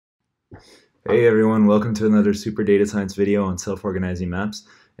Hey everyone, welcome to another Super Data Science video on self-organizing maps.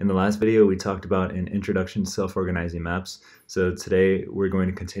 In the last video we talked about an introduction to self-organizing maps, so today we're going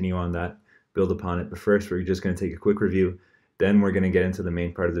to continue on that, build upon it, but first we're just going to take a quick review, then we're going to get into the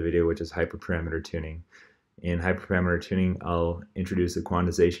main part of the video, which is hyperparameter tuning. In hyperparameter tuning, I'll introduce a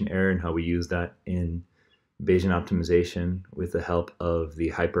quantization error and how we use that in Bayesian optimization with the help of the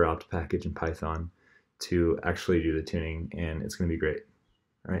hyperopt package in Python to actually do the tuning, and it's going to be great.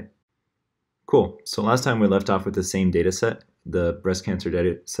 All right. Cool. So last time we left off with the same data set, the breast cancer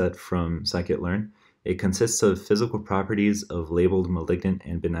data set from scikit-learn. It consists of physical properties of labeled malignant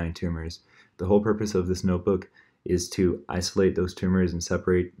and benign tumors. The whole purpose of this notebook is to isolate those tumors and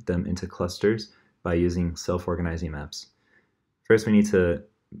separate them into clusters by using self-organizing maps. First, we need to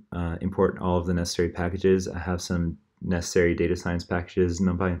import all of the necessary packages. I have some necessary data science packages,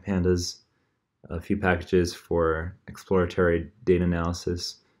 NumPy and Pandas, a few packages for exploratory data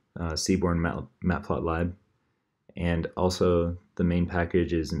analysis, Seaborn Matplotlib, and also the main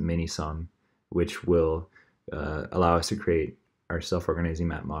package is SOM, which will allow us to create our self-organizing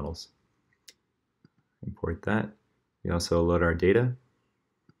map models. Import that. We also load our data,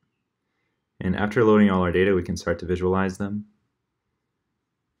 and after loading all our data we can start to visualize them.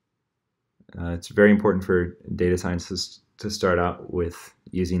 It's very important for data scientists to start out with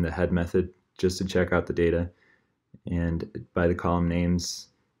using the head method just to check out the data, and by the column names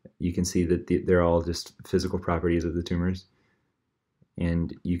you can see that they're all just physical properties of the tumors,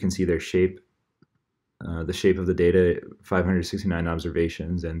 and you can see their shape, the shape of the data, 569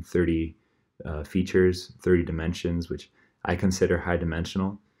 observations and 30 features, 30 dimensions, which I consider high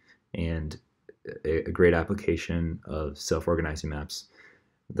dimensional and a great application of self-organizing maps.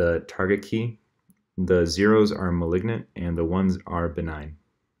 The target key, the zeros are malignant and the ones are benign.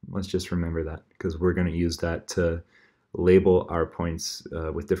 Let's just remember that because we're going to use that to label our points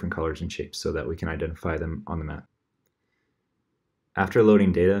with different colors and shapes so that we can identify them on the map. After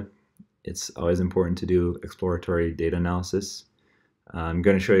loading data, it's always important to do exploratory data analysis. I'm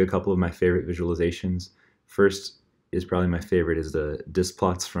going to show you a couple of my favorite visualizations. First is probably my favorite is the disk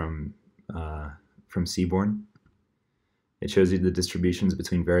plots from Seaborn. It shows you the distributions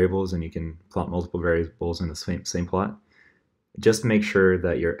between variables, and you can plot multiple variables in the same plot. Just make sure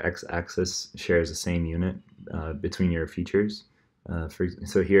that your x-axis shares the same unit between your features.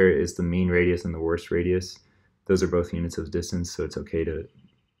 So here is the mean radius and the worst radius. Those are both units of distance, so it's okay to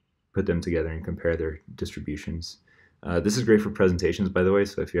put them together and compare their distributions. This is great for presentations, by the way,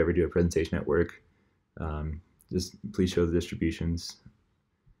 so if you ever do a presentation at work, just please show the distributions.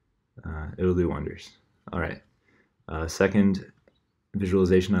 It'll do wonders. All right. Second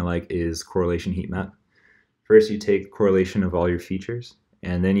visualization I like is correlation heat map. First, you take correlation of all your features,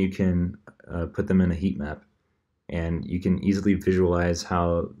 and then you can put them in a heat map, and you can easily visualize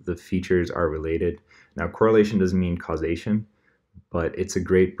how the features are related. Now, correlation doesn't mean causation, but it's a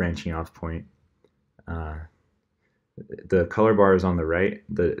great branching off point. The color bar is on the right.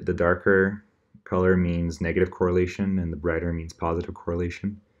 The darker color means negative correlation, and the brighter means positive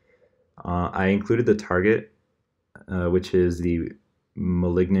correlation. I included the target, which is the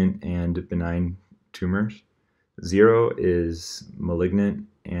malignant and benign tumors. 0 is malignant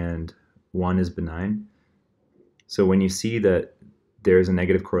and 1 is benign. So when you see that there's a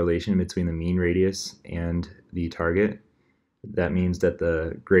negative correlation between the mean radius and the target, that means that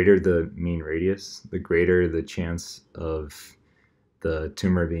the greater the mean radius, the greater the chance of the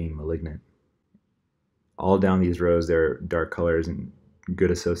tumor being malignant. All down these rows there are dark colors and good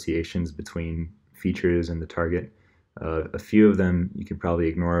associations between features and the target. A few of them you can probably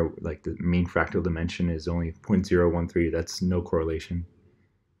ignore, like the mean fractal dimension is only 0.013. That's no correlation.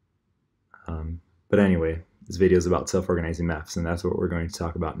 But anyway, this video is about self-organizing maps, and that's what we're going to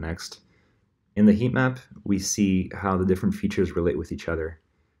talk about next. In the heat map, we see how the different features relate with each other,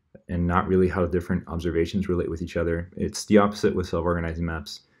 and not really how different observations relate with each other. It's the opposite with self-organizing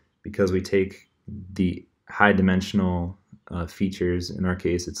maps, because we take the high dimensional features, in our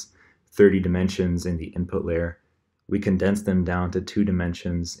case it's 30 dimensions in the input layer, we condense them down to 2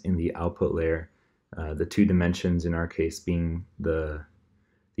 dimensions in the output layer, the 2 dimensions in our case being the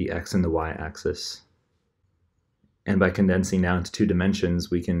x and the y axis. And by condensing down to 2 dimensions,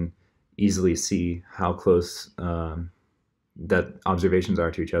 we can easily see how close that observations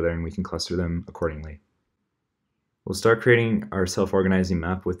are to each other, and we can cluster them accordingly. We'll start creating our self-organizing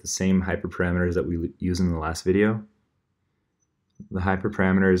map with the same hyperparameters that we used in the last video. The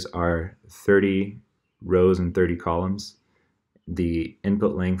hyperparameters are 30 rows and 30 columns. The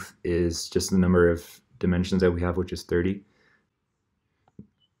input length is just the number of dimensions that we have, which is 30.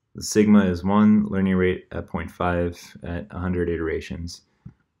 The sigma is 1, learning rate at 0.5 at 100 iterations.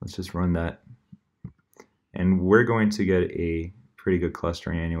 Let's just run that. And we're going to get a pretty good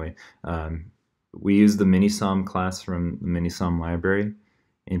clustering anyway. We use the mini-SOM class from the mini-SOM library,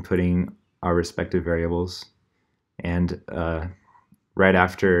 inputting our respective variables. And right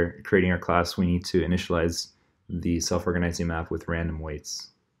after creating our class, we need to initialize the self-organizing map with random weights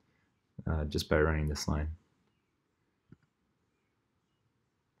just by running this line.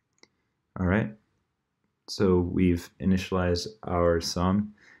 All right, so we've initialized our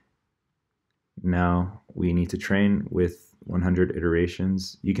SOM. Now we need to train with 100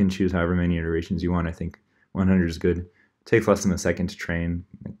 iterations. You can choose however many iterations you want. I think 100 is good. It takes less than a second to train,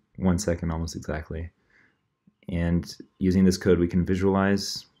 1 second almost exactly. And using this code, we can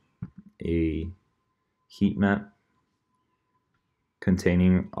visualize a heat map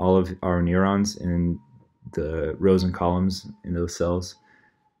containing all of our neurons in the rows and columns in those cells.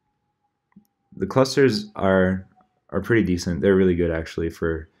 The clusters are pretty decent. They're really good actually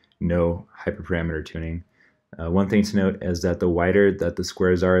for no hyperparameter tuning. One thing to note is that the wider that the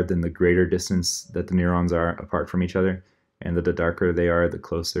squares are, then the greater distance that the neurons are apart from each other, and that the darker they are, the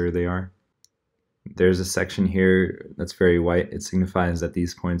closer they are. There's a section here that's very white. It signifies that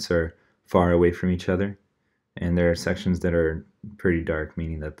these points are far away from each other, and there are sections that are pretty dark,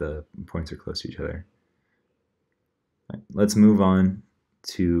 meaning that the points are close to each other. Let's move on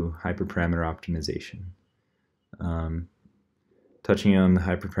to hyperparameter optimization. Touching on the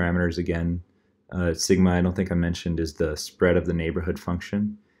hyperparameters again, sigma, I don't think I mentioned, is the spread of the neighborhood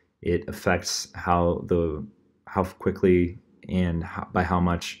function. It affects how quickly and by how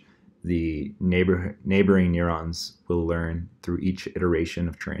much the neighboring neurons will learn through each iteration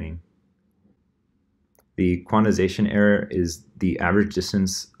of training. The quantization error is the average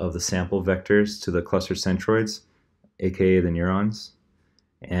distance of the sample vectors to the cluster centroids, aka the neurons,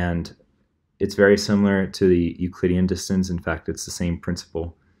 and it's very similar to the Euclidean distance. In fact, it's the same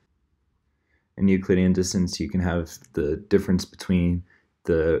principle. In Euclidean distance, you can have the difference between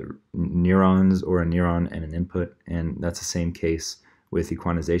the neurons or a neuron and an input, and that's the same case with the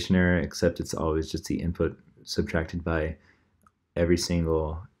quantization error, except it's always just the input subtracted by every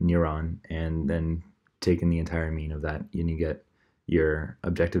single neuron and then taking the entire mean of that, and you get your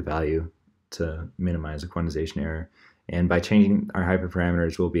objective value to minimize the quantization error. And by changing our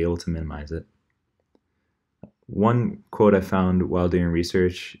hyperparameters, we'll be able to minimize it. One quote I found while doing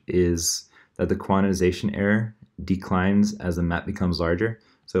research is that the quantization error declines as the map becomes larger.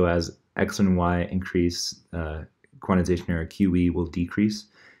 So as x and y increase, quantization error QE will decrease.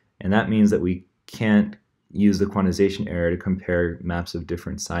 And that means that we can't use the quantization error to compare maps of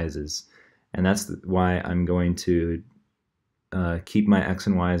different sizes. And that's why I'm going to keep my x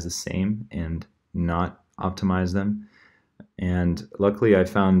and y as the same and not optimize them. And luckily I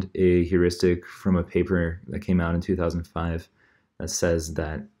found a heuristic from a paper that came out in 2005 that says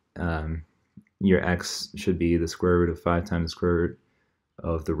that your x should be the square root of 5 times the square root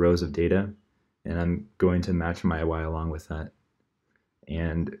of the rows of data, and I'm going to match my y along with that.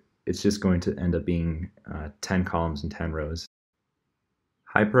 And it's just going to end up being 10 columns and 10 rows.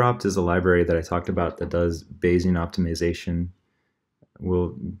 Hyperopt is a library that I talked about that does Bayesian optimization.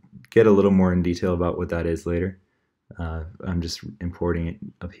 We'll get a little more in detail about what that is later. I'm just importing it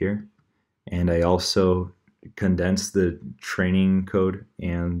up here. And I also condensed the training code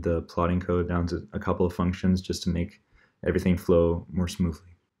and the plotting code down to a couple of functions just to make everything flow more smoothly.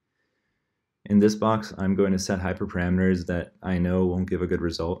 In this box, I'm going to set hyperparameters that I know won't give a good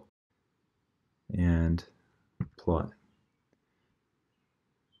result and plot.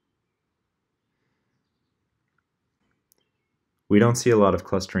 We don't see a lot of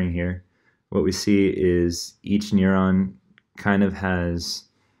clustering here. What we see is each neuron kind of has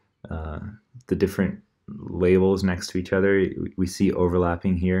the different labels next to each other. We see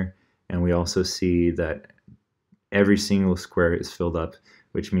overlapping here, and we also see that every single square is filled up,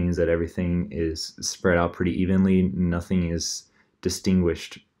 which means that everything is spread out pretty evenly. Nothing is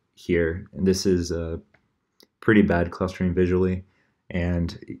distinguished here. And this is pretty bad clustering visually,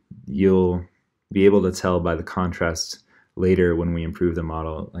 and you'll be able to tell by the contrast later when we improve the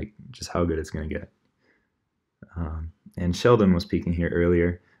model, like just how good it's going to get. And Sheldon was speaking here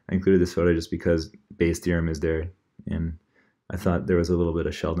earlier. I included this photo just because Bayes' theorem is there, and I thought there was a little bit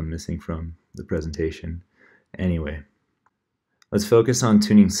of Sheldon missing from the presentation. Anyway, let's focus on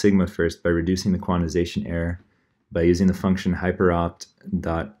tuning sigma first by reducing the quantization error by using the function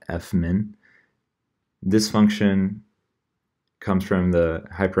hyperopt.fmin. This function comes from the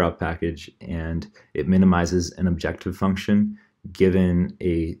hyperopt package, and it minimizes an objective function given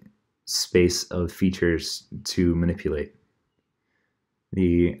a space of features to manipulate.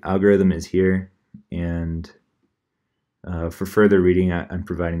 The algorithm is here, and For further reading, I'm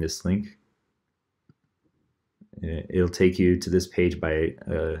providing this link. It'll take you to this page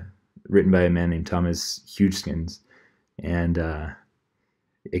written by a man named Thomas Hugeskins, and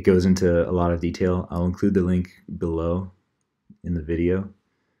it goes into a lot of detail. I'll include the link below in the video.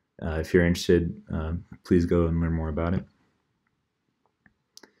 If you're interested, please go and learn more about it.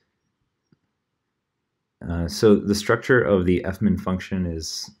 So the structure of the fmin function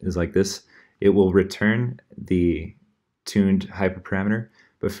is like this. It will return the tuned hyperparameter,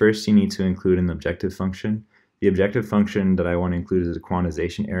 but first you need to include an objective function. The objective function that I want to include is a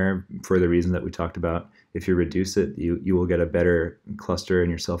quantization error for the reason that we talked about. If you reduce it, you will get a better cluster in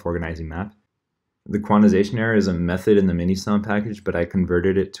your self-organizing map. The quantization error is a method in the mini-SOM package, but I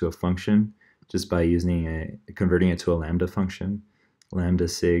converted it to a function just by converting it to a lambda function, lambda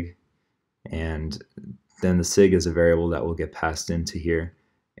sig, and then the sig is a variable that will get passed into here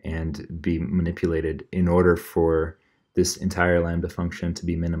and be manipulated in order for this entire lambda function to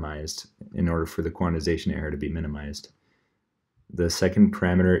be minimized, in order for the quantization error to be minimized. The second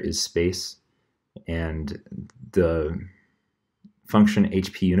parameter is space, and the function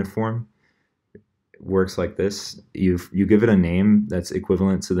HP uniform works like this. You give it a name that's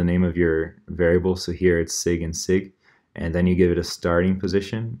equivalent to the name of your variable, so here it's sig and sig, and then you give it a starting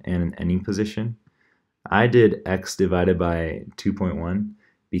position and an ending position. I did x divided by 2.1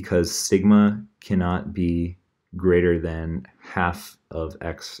 because sigma cannot be greater than half of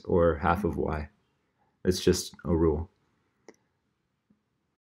x or half of y. It's just a rule.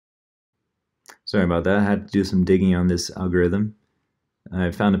 Sorry about that. I had to do some digging on this algorithm.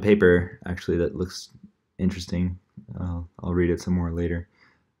 I found a paper actually that looks interesting. I'll read it some more later.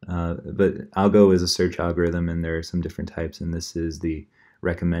 But algo is a search algorithm, and there are some different types, and this is the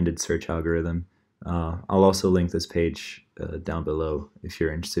recommended search algorithm. I'll also link this page down below if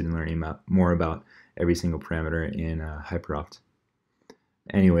you're interested in learning more about every single parameter in HyperOpt.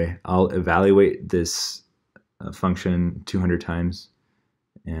 Anyway, I'll evaluate this function 200 times,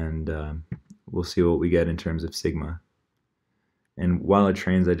 and we'll see what we get in terms of sigma. And while it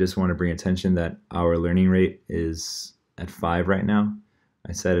trains, I just want to bring attention that our learning rate is at 5 right now.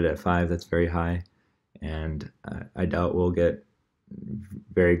 I set it at 5, that's very high, and I doubt we'll get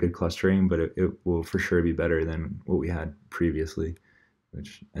very good clustering, but it will for sure be better than what we had previously,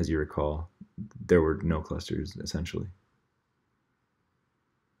 which, as you recall, there were no clusters essentially.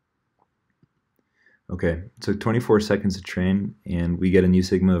 Okay, it took 24 seconds to train, and we get a new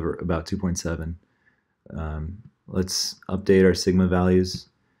sigma of about 2.7. Let's update our sigma values.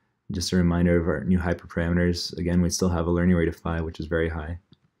 Just a reminder of our new hyperparameters. Again, we still have a learning rate of 5, which is very high.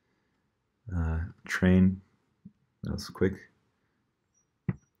 Train, that was quick.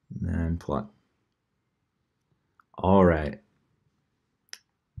 And plot. All right.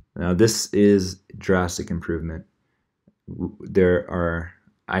 Now this is drastic improvement. There are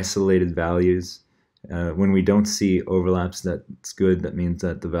isolated values. When we don't see overlaps, that's good. That means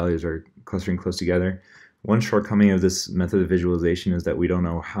that the values are clustering close together. One shortcoming of this method of visualization is that we don't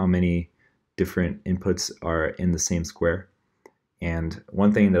know how many different inputs are in the same square. And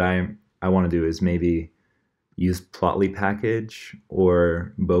one thing that I want to do is maybe use Plotly package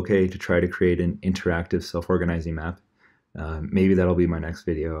or Bokeh to try to create an interactive self-organizing map. Maybe that'll be my next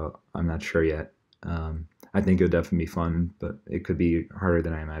video. I'm not sure yet. I think it'll definitely be fun, but it could be harder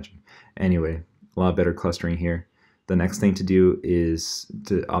than I imagined. Anyway, a lot better clustering here. The next thing to do is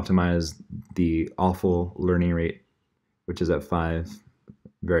to optimize the awful learning rate, which is at 5,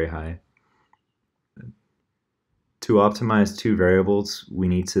 very high. To optimize 2 variables, we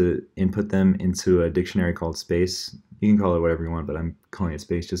need to input them into a dictionary called space. You can call it whatever you want, but I'm calling it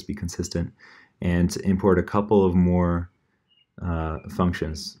space just to be consistent. And to import a couple of more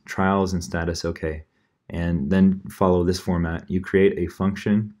functions, trials and status OK. And then follow this format. You create a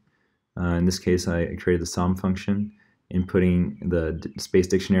function. In this case, I created the SOM function, inputting the space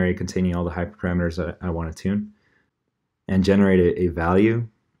dictionary containing all the hyperparameters that I want to tune, and generate a value.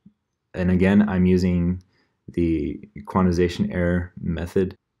 And again, I'm using the quantization error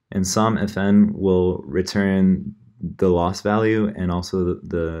method. And SOM-FN will return the loss value and also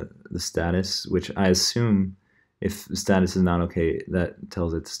the status, which I assume if the status is not okay, that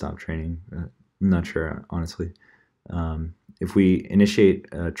tells it to stop training. I'm not sure, honestly. If we initiate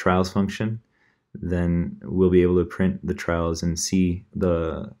a trials function, then we'll be able to print the trials and see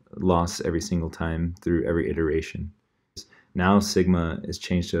the loss every single time through every iteration. Now sigma is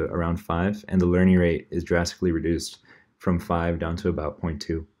changed to around 5, and the learning rate is drastically reduced from 5 down to about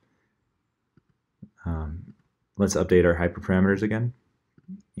 0.2. Let's update our hyperparameters again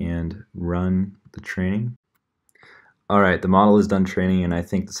and run the training. All right, the model is done training, and I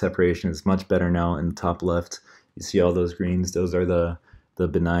think the separation is much better now in the top left. You see all those greens, those are the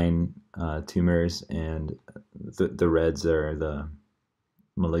benign tumors, and the reds are the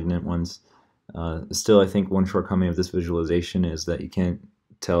malignant ones. Still, I think one shortcoming of this visualization is that you can't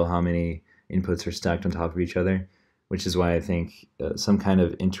tell how many inputs are stacked on top of each other, which is why I think some kind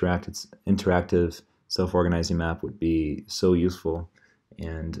of interactive self-organizing map would be so useful.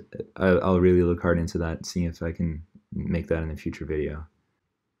 And I'll really look hard into that, seeing if I can make that in a future video.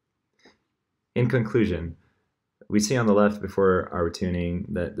 In conclusion, we see on the left before our tuning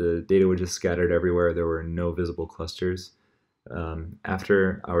that the data were just scattered everywhere. There were no visible clusters.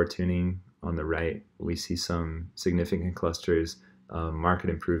 After our tuning on the right, we see some significant clusters, market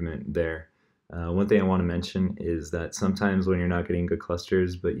improvement there. One thing I want to mention is that sometimes when you're not getting good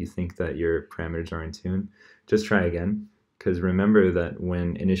clusters, but you think that your parameters are in tune, just try again. Because remember that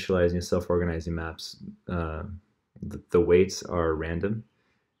when initializing self-organizing maps, the weights are random,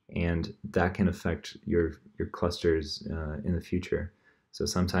 and that can affect your clusters in the future. So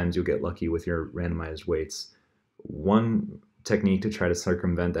sometimes you'll get lucky with your randomized weights. One technique to try to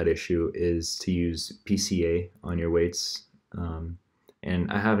circumvent that issue is to use PCA on your weights.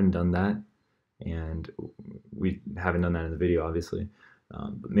 And I haven't done that, and we haven't done that in the video, obviously.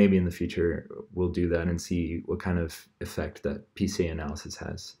 But maybe in the future we'll do that and see what kind of effect that PCA analysis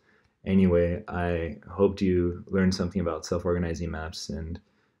has. Anyway, I hoped you learned something about self-organizing maps and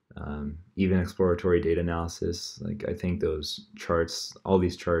even exploratory data analysis. Like, I think those charts, all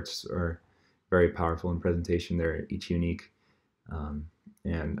these charts are very powerful in presentation. They're each unique.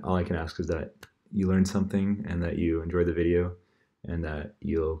 And all I can ask is that you learned something and that you enjoyed the video and that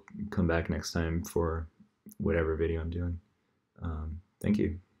you'll come back next time for whatever video I'm doing. Thank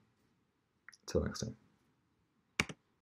you. Until next time.